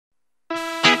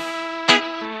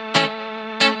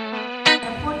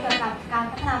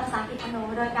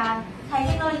ดยการใช้เท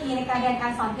คโนโลยีในการเรียนกา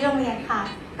รสอนที่โรงเรียนค่ะ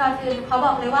ก่อนอื่นเขาบ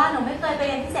อกเลยว่าหนูไม่เคยไปเ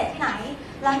รียนพิเศษที่ไหน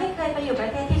และไม่เคยไปอยู่ประ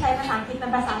เทศที่ใช้ภาษาอังกฤษเป็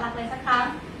นภาษาหลักเลยสักครั้ง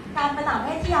การไปต่างประเ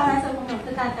ทศที่ยาวนานสุดของหนู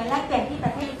คือการไปแลกเปลี่ยนที่ปร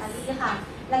ะเทศอิตาลีค่ะ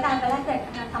และการไปแลกเปลี่ยนค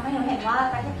รั้งนั้นทำให้หนูเห็นว่า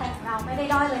ประเทศไทยของเราไม่ได้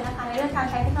ด้อยเลยนะคะในเรื่องการ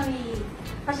ใช้เทคโนโลยี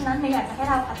เพราะฉะนั้นหนูอยากจะให้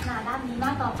เราพัฒนาด้านนี้ม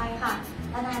ากต่อไปค่ะ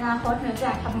และในอนาคตหนูอย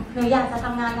ากจะท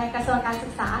ำงานในกระทรวงการศึ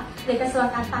กษาหรือกระทรวง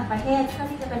การต่างประเทศเพื่อ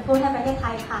ที่จะเป็นผู้ให้ประเทศไท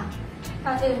ยค่ะก่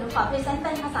อนอื่นหนูขอพรีเซนต์เ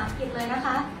ป็นภาษาอังกฤษเลยนะค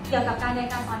ะเกี่ยวกับการเรียน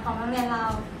การสอนของโรงเรียนเรา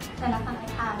เชิญรับฟังเล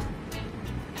ยค่ะ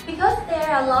Because there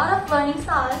are a lot of learning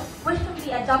styles which can be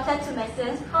adopted to make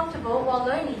students comfortable while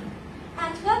learning, and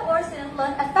to have all students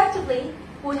learn effectively,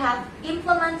 we have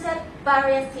implemented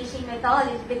various teaching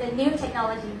methodologies with the new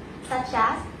technology, such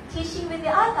as teaching with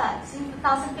the iPad since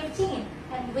 2015,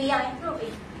 and we are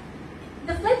improving.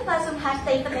 The flipped classroom has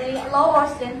definitely allowed our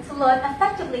students to learn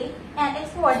effectively and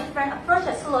explore different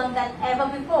approaches to learn than ever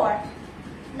before.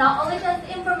 Not only just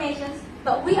information,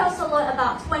 but we also learn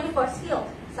about 24 skills,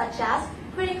 such as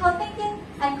critical thinking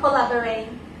and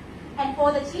collaborating. And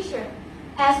for the teacher,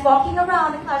 as walking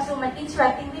around the classroom and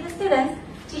interacting with the students,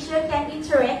 teacher can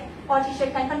interact or teacher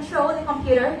can control the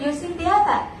computer using the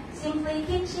iPad, simply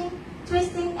pinching,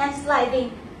 twisting, and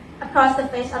sliding across the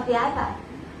face of the iPad.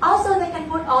 Also, they can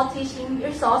put all teaching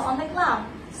resources on the cloud,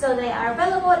 so they are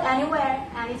available anywhere,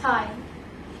 anytime.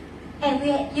 And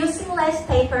we are using less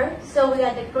paper, so we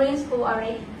are the green school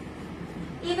already.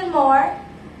 Even more,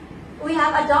 we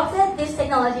have adopted this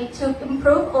technology to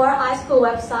improve our iSchool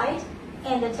website,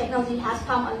 and the technology has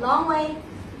come a long way.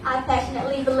 I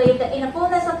passionately believe that in the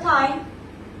fullness of time,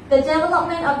 the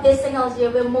development of this technology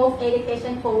will move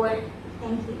education forward.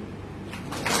 Thank you.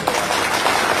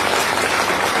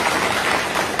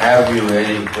 Have you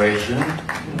any question?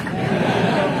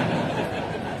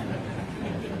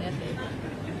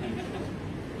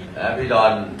พี่ดอ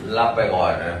นรับไปก่อ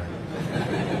นนะ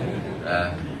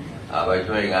เอาไป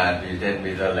ช่วยงานพรีเซนต์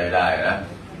มีอะไรได้นะ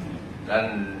นั่น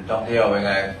ท่องเที่ยวเป็นไ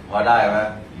งพอได้ไหม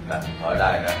พอได้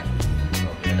นะโ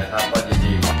อเคนะครับ